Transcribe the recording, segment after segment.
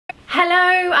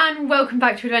Hello and welcome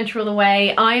back to Adventure All The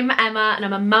Way. I'm Emma and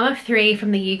I'm a mum of 3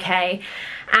 from the UK,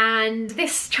 and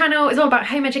this channel is all about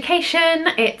home education.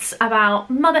 It's about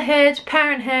motherhood,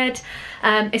 parenthood.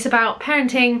 It's about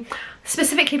parenting,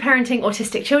 specifically parenting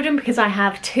autistic children, because I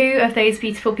have 2 of those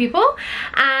beautiful people,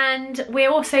 and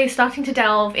we're also starting to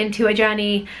delve into a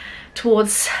journey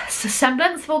towards a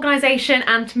semblance of organisation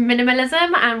and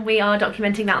minimalism, and we are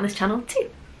documenting that on this channel too.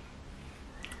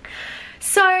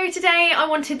 So today I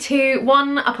wanted to,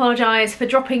 one, apologise for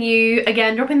dropping the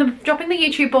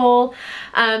YouTube ball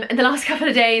in the last couple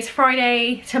of days.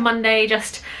 Friday to Monday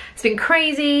it's been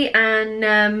crazy, and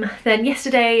then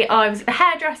yesterday I was at the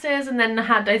hairdressers and then I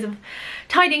had loads of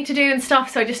tidying to do and stuff,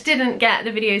 so I just didn't get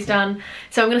the videos done.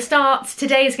 So I'm going to start,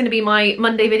 today is going to be my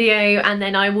Monday video, and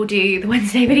then I will do the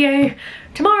Wednesday video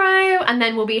tomorrow, and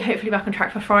then we'll be hopefully back on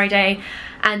track for Friday,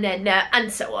 and then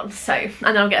and so on. So, and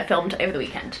then I'll get it filmed over the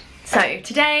weekend. So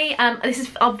today,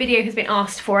 our video has been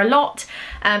asked for a lot.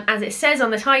 As it says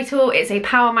on the title, it's a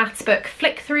Power Maths book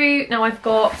flick through. Now I've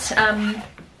got I've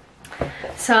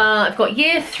got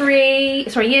year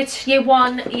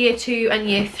 1, year 2 and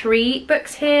year 3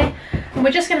 books here, and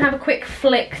we're just gonna have a quick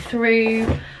flick through.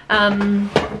 I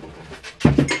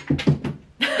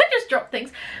just dropped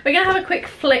things. We're gonna have a quick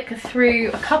flick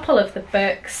through a couple of the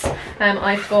books.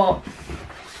 I've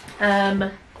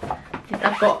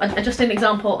got just an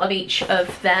example of each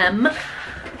of them,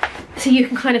 so you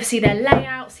can kind of see their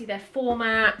layout, see their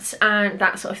format and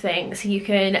that sort of thing, so you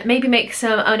can maybe make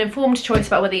an informed choice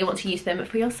about whether you want to use them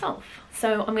for yourself.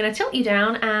 So I'm going to tilt you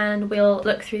down and we'll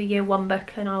look through the year 1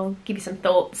 book, and I'll give you some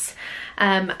thoughts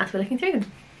as we're looking through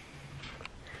them.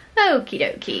 Okie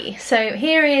dokie, so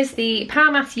here is the Power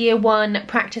Maths Year 1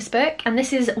 practice book, and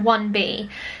this is 1B.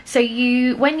 So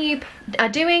when you are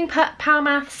doing Power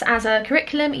Maths as a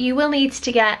curriculum, you will need to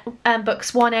get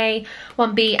books 1A,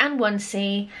 1B and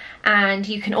 1C, and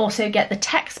you can also get the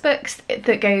textbooks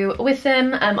that go with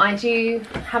them. I do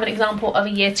have an example of a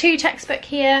Year 2 textbook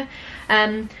here.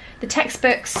 The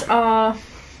textbooks are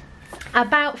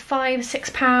about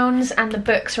 £5–6 and the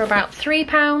books are about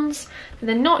 £3.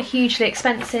 They're not hugely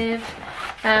expensive,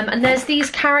 and there's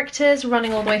these characters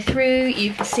running all the way through.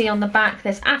 You can see on the back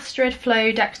there's Astrid,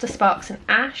 Flo, Dexter, Sparks and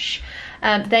Ash.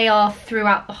 They are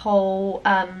throughout the whole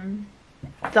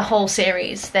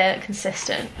series. They're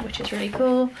consistent, which is really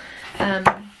cool.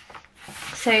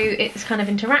 So it's kind of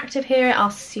interactive here. It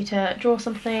asks you to draw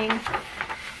something.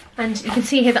 And you can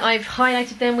see here that I've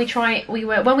highlighted them.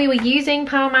 When we were using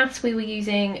Power Maths, we were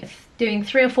doing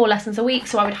 3 or 4 lessons a week,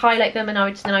 so I would highlight them and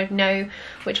then I'd know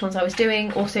which ones I was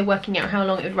doing, also working out how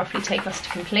long it would roughly take us to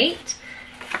complete.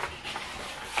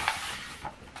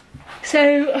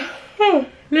 So, oh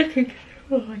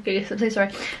my goodness, I'm so sorry.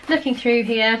 Looking through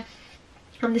here,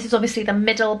 and this is obviously the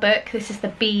middle book. This is the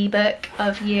B book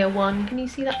of Year 1. Can you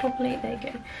see that properly? There you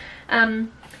go.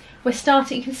 We're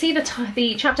starting, you can see the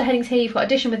chapter headings here. You've got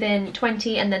addition within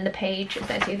 20, and then the page. So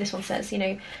this one says, you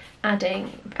know, add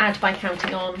by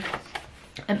counting on.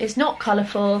 It's not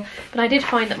colourful, but I did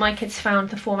find that my kids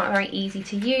found the format very easy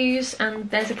to use, and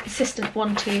there's a consistent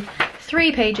 1, 2,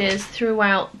 3 pages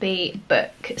throughout the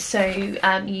book, so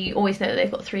you always know that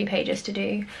they've got 3 pages to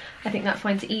do. I think that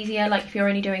finds it easier. Like if you're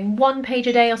only doing 1 page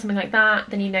a day or something like that,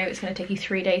 then you know it's going to take you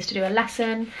 3 days to do a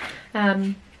lesson.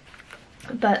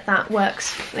 But that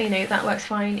works, you know, that works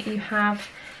fine. You have,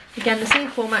 again, the same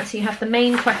format, so you have the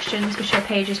main questions, which are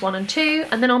pages 1 and 2,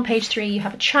 and then on page 3 you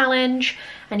have a challenge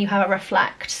and you have a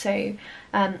reflect. So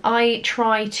I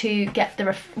try to get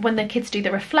when the kids do the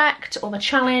reflect or the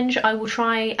challenge, I will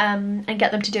try and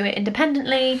get them to do it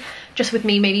independently, just with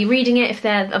me maybe reading it if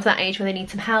they're of that age where they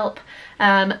need some help.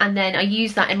 And then I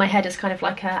use that in my head as kind of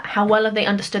like how well have they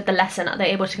understood the lesson? Are they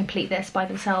able to complete this by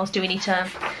themselves? Do we need to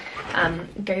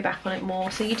go back on it more?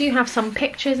 So you do have some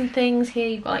pictures and things here.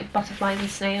 You've got like butterflies and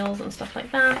snails and stuff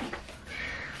like that.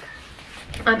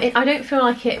 I don't feel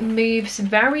like it moves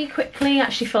very quickly. I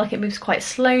actually feel like it moves quite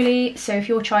slowly. So if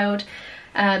your child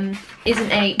isn't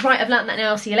right, I've learnt that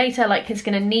now, see you later, like is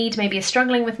going to need, maybe is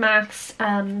struggling with maths,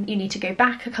 you need to go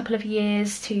back a couple of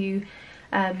years to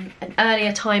an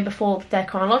earlier time before their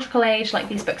chronological age. Like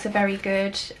these books are very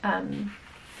good.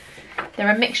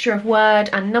 They're a mixture of word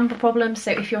and number problems,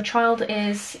 so if your child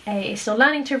is still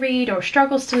learning to read or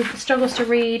struggles to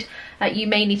read, you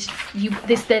may need to,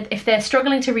 if they're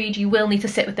struggling to read, you will need to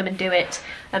sit with them and do it.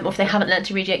 Or if they haven't learned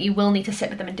to read yet, you will need to sit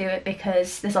with them and do it,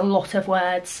 because there's a lot of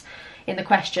words in the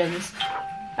questions.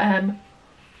 One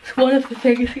of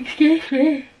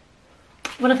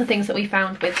the things that we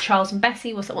found with Charles and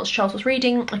Bessie was that once Charles was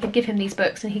reading, I could give him these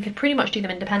books and he could pretty much do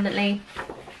them independently.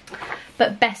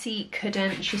 but Bessie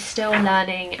couldn't. She's still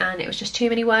learning and it was just too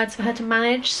many words for her to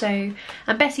manage. So,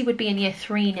 and Bessie would be in year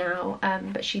 3 now,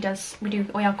 but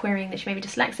we are querying that she may be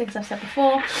dyslexic, as I've said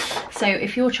before. So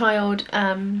if your child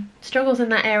struggles in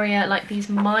that area, like they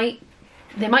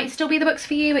might still be the books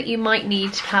for you, but you might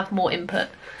need to have more input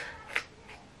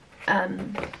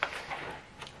on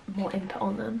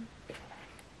them.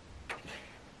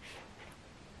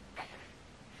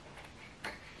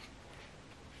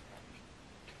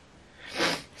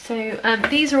 So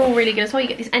these are all really good as well. You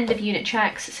get these end of unit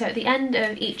checks. So at the end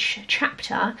of each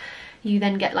chapter, you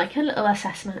then get like a little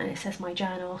assessment, and it says my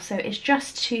journal. So it's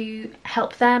just to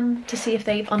help them to see if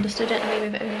they've understood it. Let me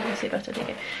move it over, see better, there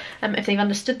you go. If they've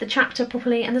understood the chapter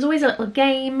properly. And there's always a little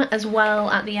game as well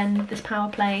at the end of this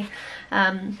power play,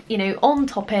 you know, on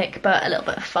topic, but a little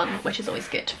bit of fun, which is always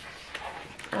good.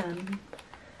 And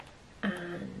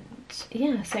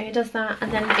yeah, so it does that,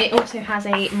 and then it also has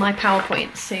my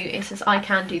PowerPoint, so it says I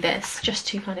can do this, just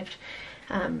to kind of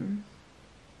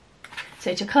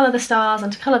so to colour the stars,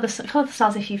 and to colour the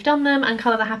stars if you've done them, and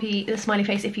colour the smiley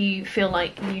face if you feel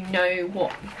like you know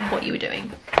what you were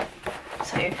doing.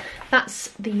 So that's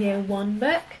the year 1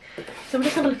 book. So we'll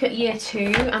just have a look at year 2,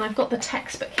 and I've got the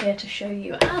textbook here to show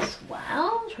you as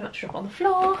well. Try not to drop on the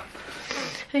floor.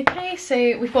 Okay, so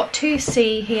we've got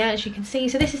 2C here, as you can see.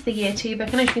 So this is the year 2 book,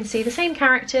 and as you can see, the same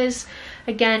characters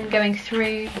again going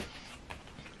through.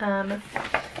 The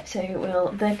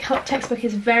textbook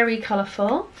is very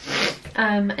colourful,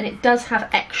 and it does have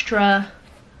extra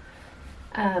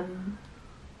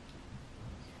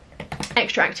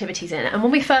activities in it. And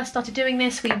when we first started doing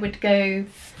this, we would go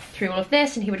through all of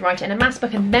this, and he would write it in a maths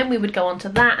book, and then we would go on to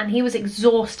that, and he was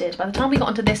exhausted. By the time we got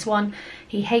onto this one,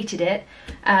 he hated it.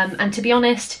 And to be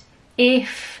honest,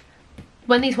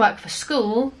 when these work for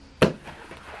school,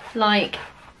 like,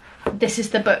 this is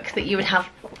the book that you would have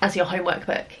as your homework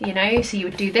book, you know? So you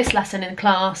would do this lesson in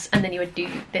class, and then you would do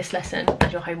this lesson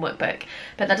as your homework book.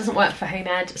 But that doesn't work for home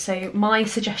ed, so my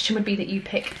suggestion would be that you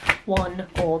pick one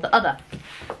or the other.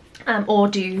 Or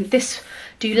do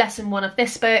lesson 1 of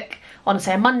this book on,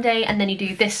 say, a Monday, and then you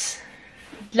do this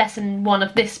lesson 1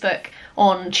 of this book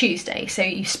on Tuesday. So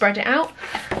you spread it out,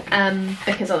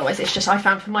 because otherwise it's just, I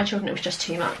found for my children it was just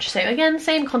too much. So again,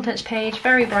 same contents page,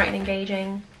 very bright and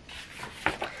engaging.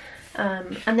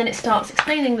 And then it starts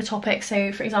explaining the topic.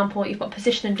 So for example, you've got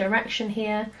position and direction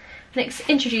here, and it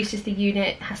introduces the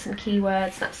unit, has some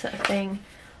keywords, that sort of thing.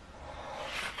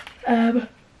 And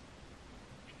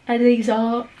these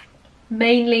are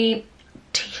mainly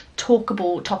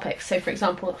talkable topics. So for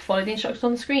example, follow the instructions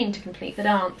on the screen to complete the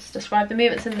dance, describe the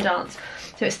movements in the dance.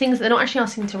 So it's things that they're not actually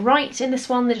asking them to write in this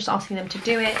one, they're just asking them to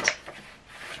do it.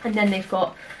 And then they've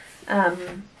got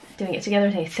doing it together,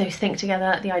 so think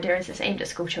together. The idea is it's aimed at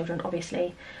school children,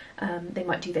 obviously. They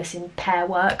might do this in pair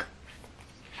work,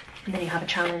 and then you have a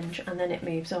challenge, and then it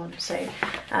moves on. So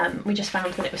we just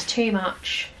found that it was too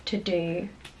much to do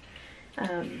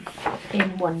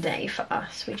in one day for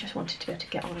us. We just wanted to be able to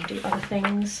get on and do other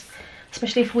things,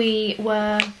 especially if we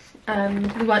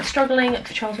weren't struggling,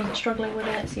 if Charles wasn't struggling with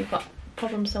it. So you've got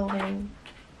problem solving.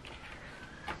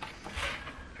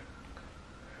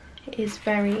 It is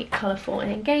very colourful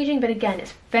and engaging, but again,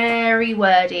 it's very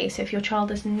wordy. So if your child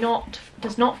does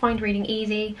not find reading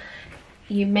easy,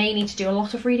 you may need to do a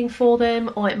lot of reading for them,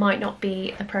 or it might not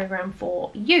be a programme for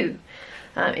you.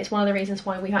 It's one of the reasons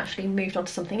why we've actually moved on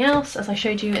to something else, as I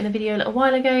showed you in the video a little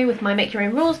while ago with my Make Your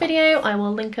Own Rules video. I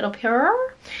will link it up here.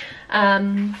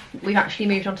 We've actually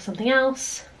moved on to something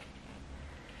else.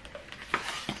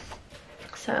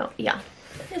 So yeah,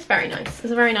 it's very nice.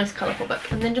 It's a very nice colourful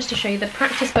book. And then just to show you, the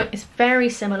practice book is very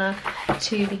similar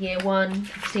to the year 1. You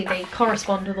can see they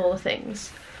correspond with all the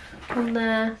things on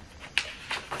there.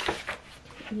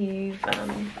 You've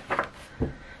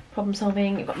problem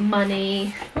solving, you've got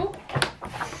money,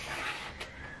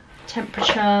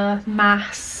 temperature,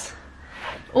 mass,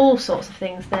 all sorts of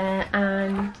things there.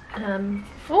 And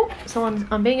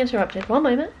I'm being interrupted, one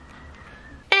moment.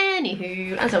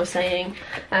 Anywho, as I was saying,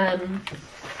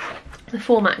 the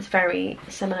format is very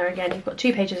similar. Again, you've got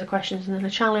 2 pages of questions, and then a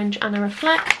challenge and a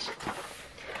reflect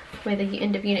with a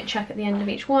end of unit check at the end of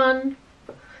each one.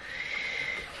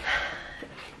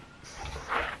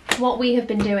 What we have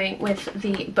been doing with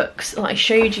the books, like I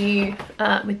showed you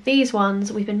with these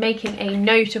ones, we've been making a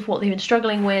note of what they've been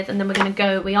struggling with, and then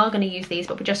we are going to use these,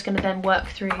 but we're just going to then work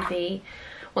through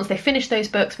once they finish those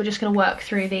books, we're just going to work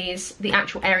through the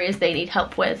actual areas they need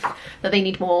help with, that they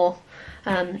need more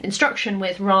instruction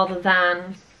with, rather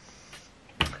than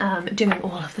doing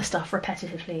all of the stuff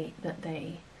repetitively that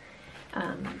they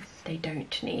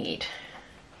don't need,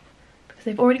 because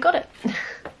they've already got it.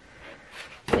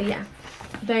 So yeah,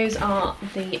 those are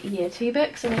the year 2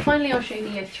 books, and then finally I'll show you the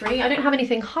year 3. I don't have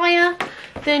anything higher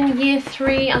than year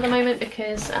 3 at the moment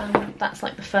because that's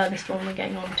like the furthest one we're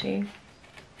getting on to.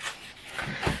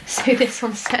 So this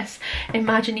one says,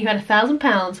 imagine you had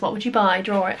 £1,000, what would you buy?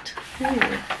 Draw it. Ooh,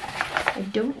 I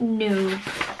don't know.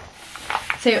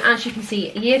 So as you can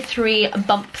see, year 3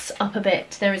 bumps up a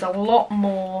bit. There is a lot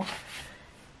more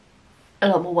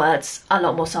words, a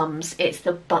lot more sums. It's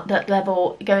that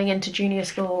level going into junior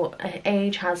school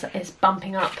age is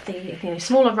bumping up the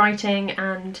smaller writing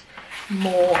and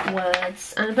more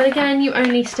words. But again,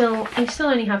 you still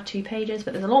only have 2 pages,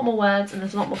 but there's a lot more words and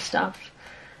there's a lot more stuff.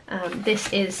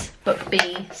 This is book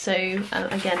B, so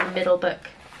again the middle book,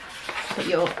 but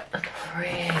you're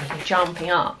really jumping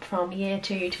up from year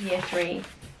 2 to year 3.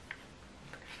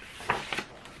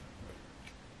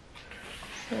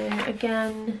 So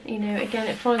again, again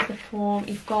it follows the form.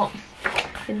 You've got,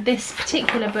 in this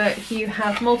particular book, you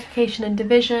have multiplication and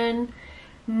division,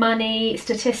 money,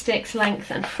 statistics, length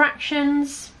and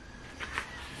fractions.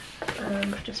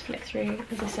 Just flick through,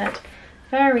 as I said,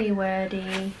 very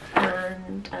wordy,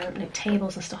 and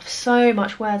tables and stuff. So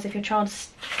much words. If your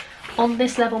child's on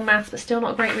this level maths but still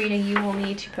not a great reader, you will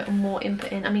need to put more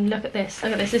input in. I mean, look at this.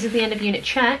 Look at this. This is the end of unit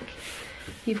check.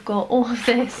 You've got all of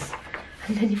this,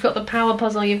 and then you've got the power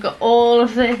puzzle. You've got all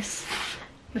of this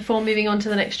before moving on to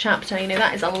the next chapter.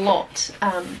 That is a lot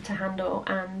to handle.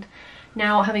 And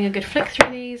now, having a good flick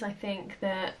through these, I think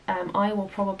that I will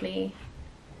probably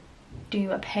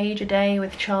do a page a day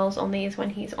with Charles on these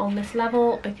when he's on this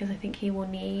level, because I think he will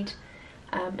need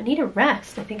a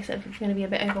rest. I think it's going to be a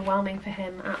bit overwhelming for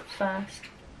him at first.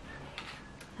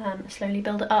 Slowly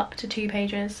build it up to 2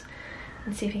 pages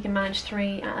and see if he can manage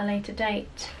 3 at a later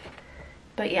date.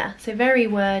 But yeah, so very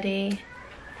wordy,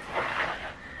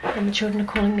 and the children are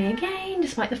calling me again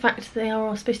despite the fact that they are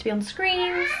all supposed to be on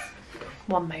screens.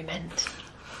 One moment.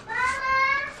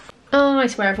 Oh, I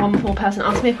swear if one poor person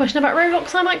asks me a question about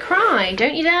Roblox, I might cry.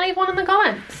 Don't you dare leave one in the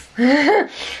comments.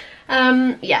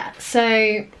 Yeah,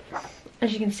 so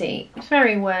as you can see, it's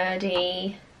very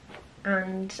wordy,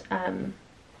 and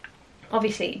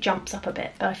obviously it jumps up a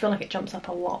bit, but I feel like it jumps up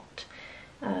a lot.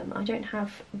 I don't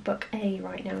have book A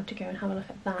right now to go and have a look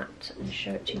at that and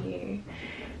show it to you.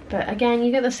 But again,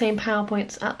 you get the same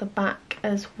PowerPoints at the back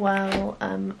as well.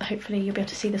 Hopefully you'll be able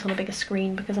to see this on a bigger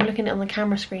screen, because I'm looking at it on the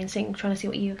camera screen, trying to see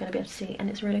what you're going to be able to see, and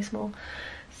it's really small.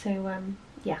 So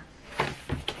yeah.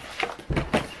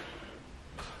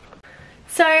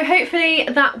 So hopefully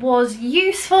that was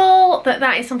useful,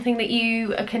 that is something that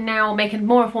you can now make a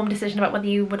more informed decision about whether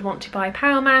you would want to buy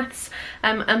Power Maths.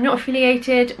 I'm not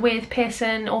affiliated with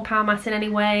Pearson or Power Maths in any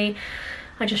way.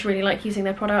 I just really like using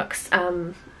their products.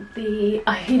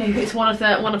 It's one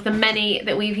of the many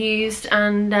that we've used,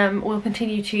 and we'll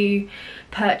continue to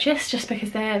purchase just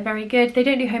because they're very good. They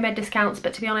don't do home ed discounts,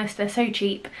 but to be honest, they're so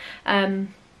cheap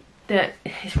that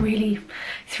it's really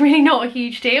not a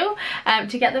huge deal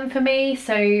to get them for me.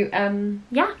 So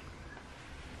yeah,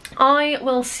 I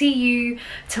will see you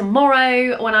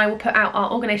tomorrow when I will put out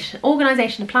our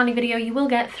organisation and planning video. You will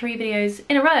get 3 videos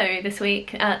in a row this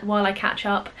week while I catch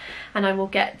up, and I will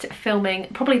get filming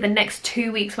probably the next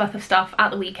 2 weeks worth of stuff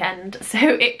at the weekend, so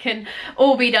it can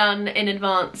all be done in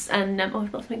advance. And oh,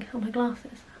 I've got something on my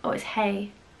glasses. Oh, it's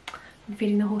hay. I'm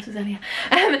feeding the horses earlier.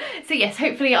 So yes,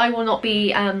 hopefully I will not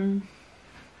be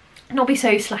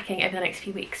so slacking over the next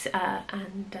few weeks,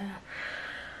 and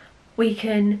we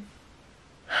can,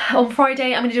 on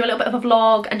Friday I'm going to do a little bit of a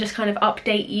vlog and just kind of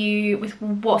update you with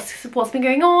what's been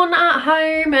going on at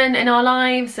home and in our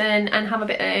lives, and have a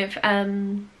bit of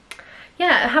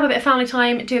yeah, have a bit of family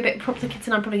time, do a bit of the kids,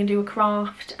 and I'm probably going to do a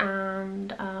craft,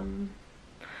 and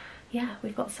yeah,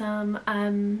 we've got some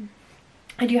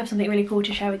I do have something really cool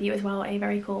to share with you as well, a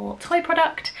very cool toy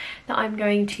product that I'm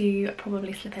going to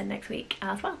probably slip in next week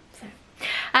as well. So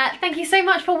thank you so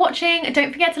much for watching.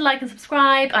 Don't forget to like and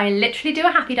subscribe. I literally do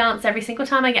a happy dance every single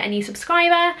time I get a new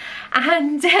subscriber,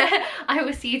 and I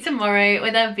will see you tomorrow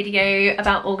with a video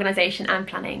about organisation and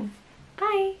planning.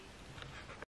 Bye.